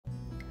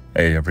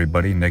Hey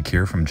everybody, Nick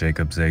here from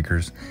Jacob's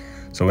Acres.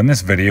 So in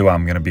this video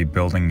I'm going to be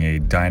building a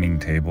dining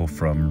table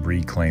from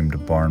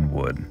reclaimed barn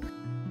wood.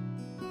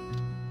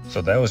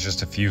 So that was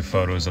just a few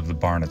photos of the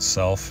barn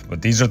itself,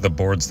 but these are the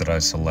boards that I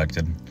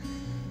selected.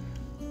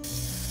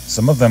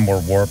 Some of them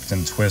were warped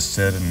and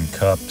twisted and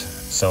cupped,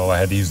 so I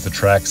had to use the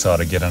track saw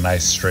to get a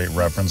nice straight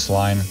reference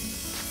line.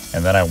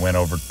 And then I went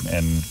over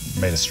and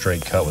made a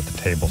straight cut with the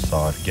table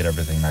saw to get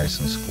everything nice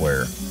and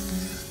square.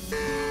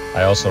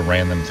 I also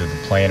ran them through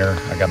the planer.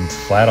 I got them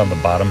flat on the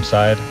bottom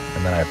side,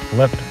 and then I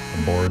flipped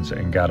the boards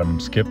and got them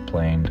skip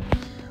planed,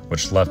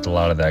 which left a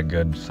lot of that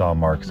good saw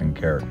marks and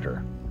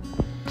character.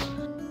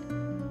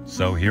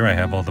 So here I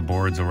have all the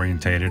boards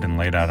orientated and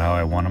laid out how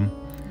I want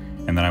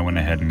them, and then I went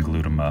ahead and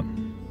glued them up.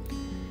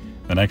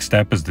 The next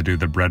step is to do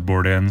the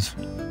breadboard ends.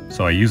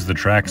 So I used the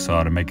track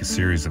saw to make a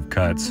series of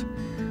cuts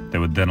that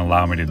would then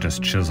allow me to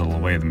just chisel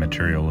away the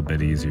material a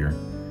bit easier.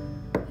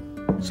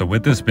 So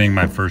with this being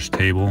my first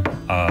table,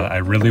 I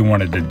really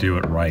wanted to do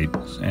it right.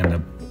 And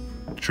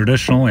the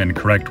traditional and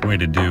correct way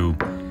to do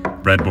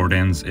breadboard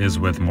ends is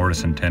with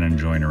mortise and tenon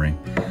joinery.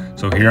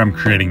 So here I'm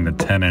creating the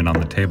tenon on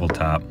the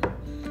tabletop,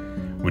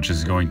 which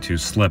is going to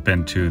slip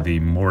into the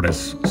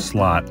mortise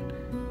slot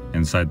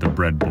inside the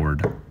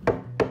breadboard.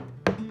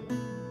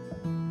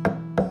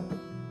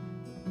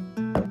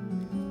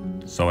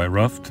 So I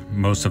roughed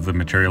most of the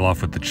material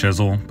off with the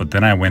chisel, but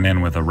then I went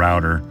in with a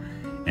router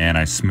and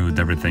I smoothed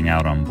everything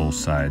out on both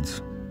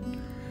sides.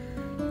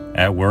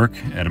 At work,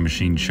 at a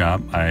machine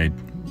shop, I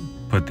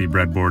put the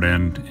breadboard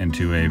end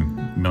into a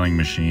milling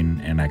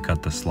machine and I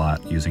cut the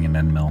slot using an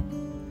end mill.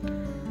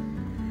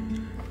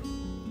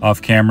 Off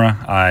camera,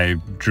 I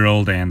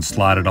drilled and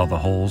slotted all the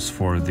holes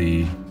for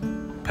the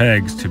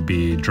pegs to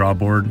be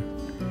drawboard.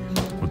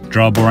 What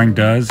drawboring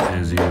does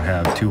is you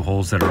have two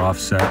holes that are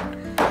offset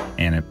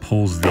and it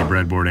pulls the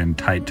breadboard end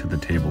tight to the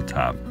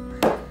tabletop.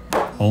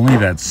 Only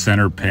that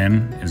center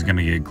pin is going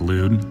to get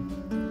glued.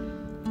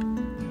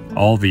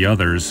 All the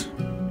others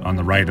on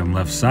the right and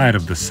left side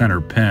of the center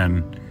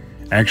pin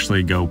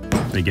actually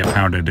they get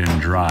pounded in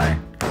dry,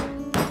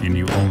 and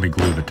you only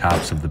glue the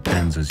tops of the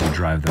pins as you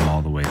drive them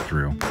all the way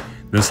through.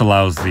 This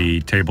allows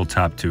the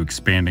tabletop to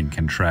expand and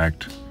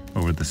contract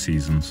over the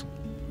seasons.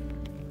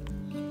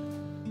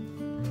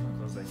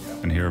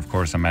 And here, of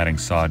course, I'm adding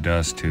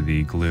sawdust to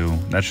the glue.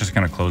 That's just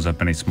going to close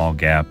up any small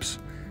gaps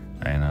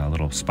and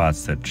little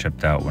spots that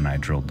chipped out when I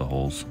drilled the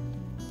holes.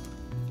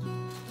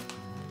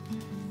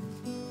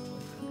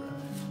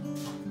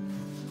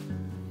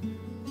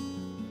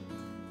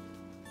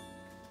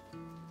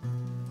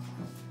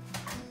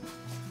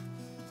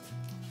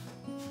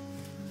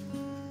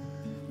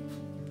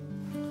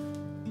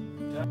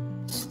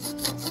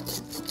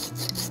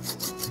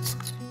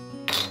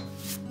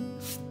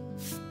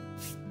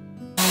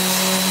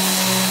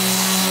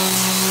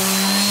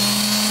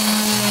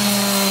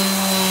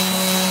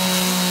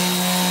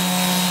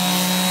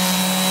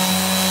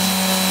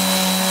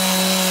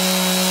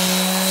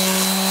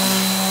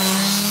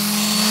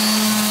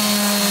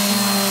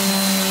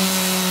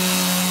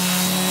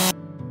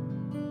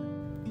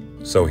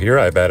 So here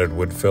I've added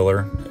wood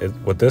filler.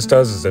 What this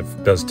does is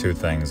it does two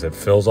things. It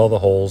fills all the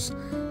holes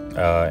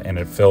and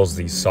it fills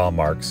these saw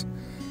marks.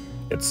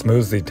 It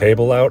smooths the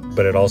table out,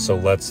 but it also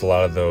lets a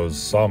lot of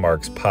those saw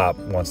marks pop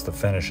once the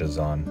finish is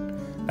on.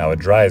 Now it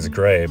dries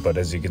gray, but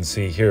as you can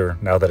see here,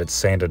 now that it's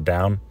sanded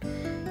down,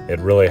 it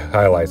really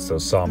highlights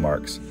those saw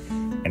marks.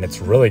 And it's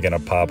really gonna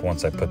pop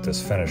once I put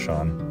this finish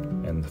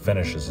on and the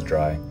finish is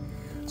dry.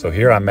 So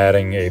here I'm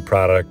adding a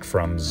product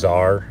from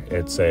Czar.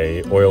 It's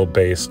a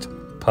oil-based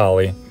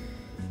poly.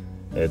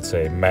 It's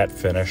a matte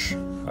finish.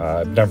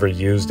 I've never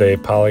used a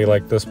poly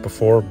like this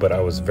before, but I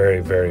was very,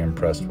 very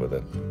impressed with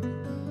it.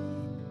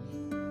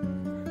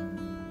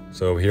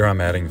 So here I'm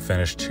adding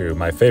finish to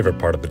my favorite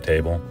part of the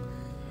table.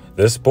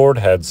 This board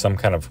had some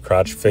kind of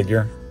crotch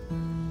figure,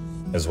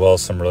 as well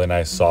as some really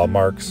nice saw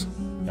marks.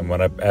 And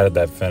when I added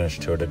that finish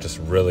to it, it just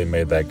really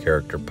made that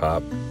character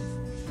pop.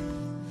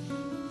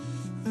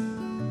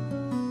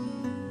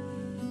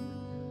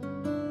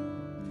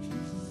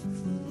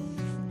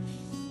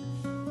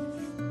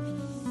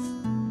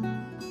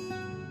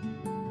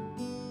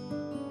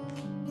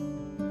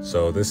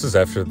 So this is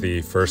after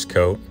the first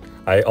coat.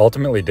 I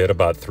ultimately did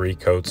about 3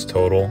 coats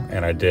total,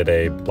 and I did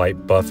a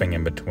light buffing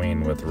in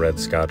between with red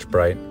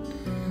Scotch-Brite.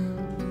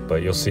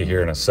 But you'll see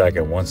here in a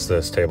second, once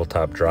this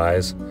tabletop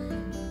dries,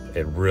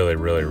 it really,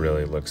 really,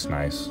 really looks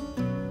nice.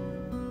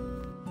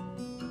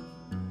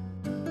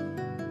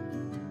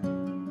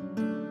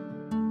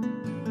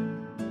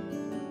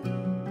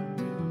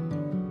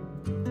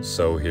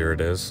 So here it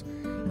is.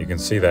 You can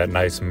see that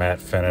nice matte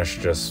finish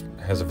just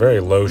has a very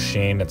low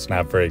sheen. It's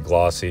not very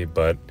glossy,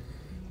 but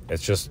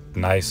it's just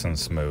nice and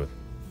smooth.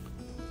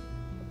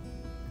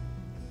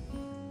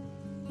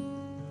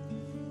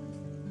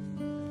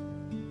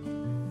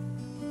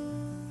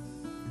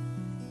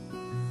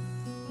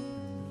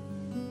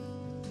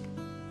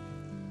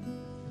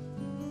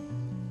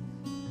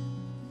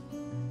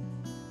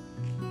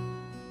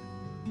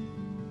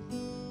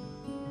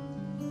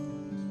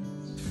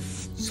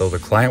 So the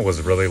client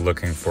was really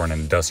looking for an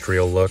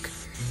industrial look,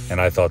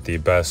 and I thought the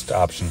best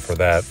option for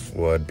that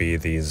would be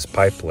these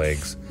pipe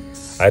legs.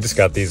 I just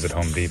got these at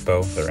Home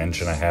Depot. They're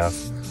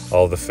 1.5 inch.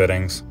 All the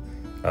fittings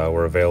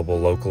were available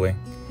locally.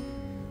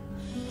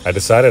 I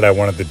decided I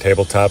wanted the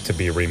tabletop to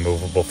be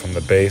removable from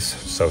the base,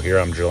 so here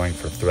I'm drilling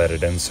for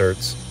threaded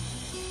inserts.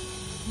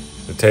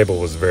 The table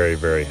was very,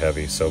 very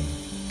heavy, so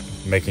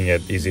making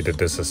it easy to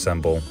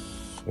disassemble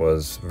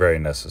was very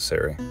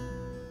necessary.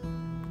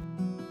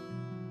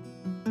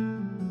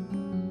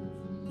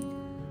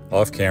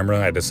 Off camera,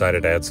 I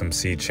decided to add some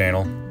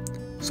C-channel.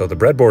 So the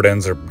breadboard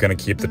ends are going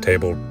to keep the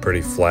table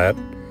pretty flat.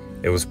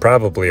 It was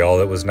probably all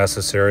that was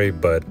necessary,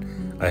 but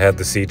I had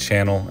the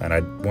C-channel and I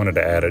wanted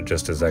to add it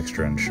just as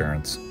extra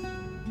insurance.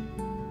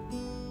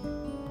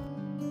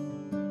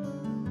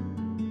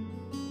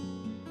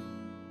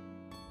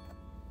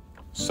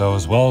 So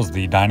as well as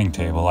the dining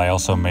table, I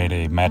also made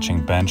a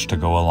matching bench to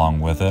go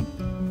along with it.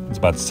 It's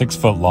about 6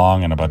 foot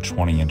long and about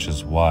 20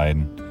 inches wide.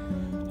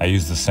 I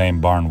used the same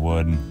barn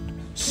wood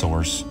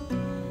source,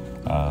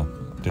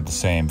 did the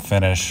same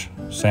finish,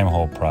 same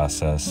whole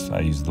process. I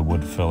used the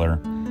wood filler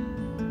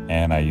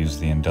and I used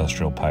the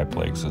industrial pipe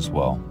legs as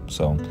well.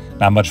 So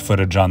not much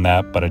footage on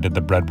that, but I did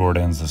the breadboard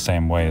ends the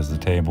same way as the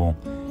table.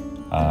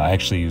 I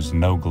actually used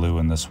no glue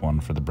in this one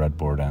for the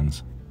breadboard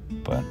ends,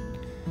 but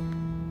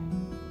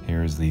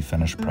here's the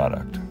finished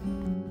product.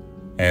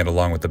 And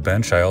along with the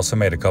bench, I also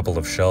made a couple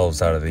of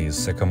shelves out of these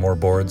sycamore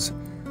boards.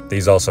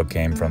 These also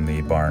came from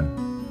the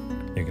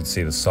barn. You can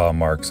see the saw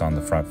marks on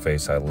the front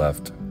face I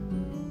left.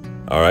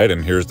 All right,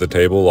 and here's the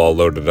table all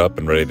loaded up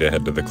and ready to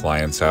head to the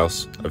client's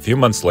house. A few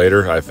months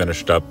later, I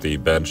finished up the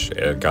bench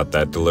and got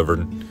that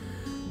delivered,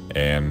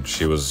 and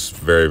she was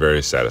very,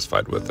 very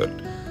satisfied with it.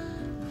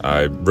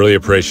 I really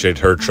appreciate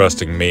her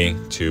trusting me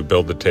to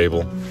build the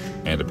table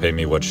and to pay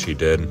me what she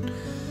did.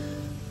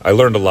 I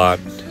learned a lot,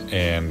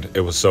 and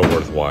it was so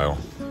worthwhile.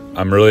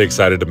 I'm really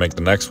excited to make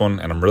the next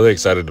one, and I'm really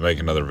excited to make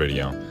another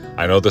video.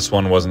 I know this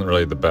one wasn't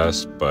really the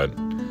best, but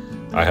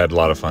I had a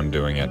lot of fun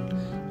doing it,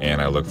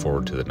 and I look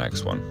forward to the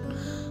next one.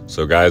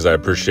 So guys, I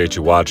appreciate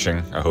you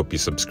watching. I hope you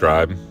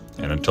subscribe,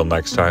 and until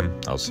next time,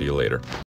 I'll see you later.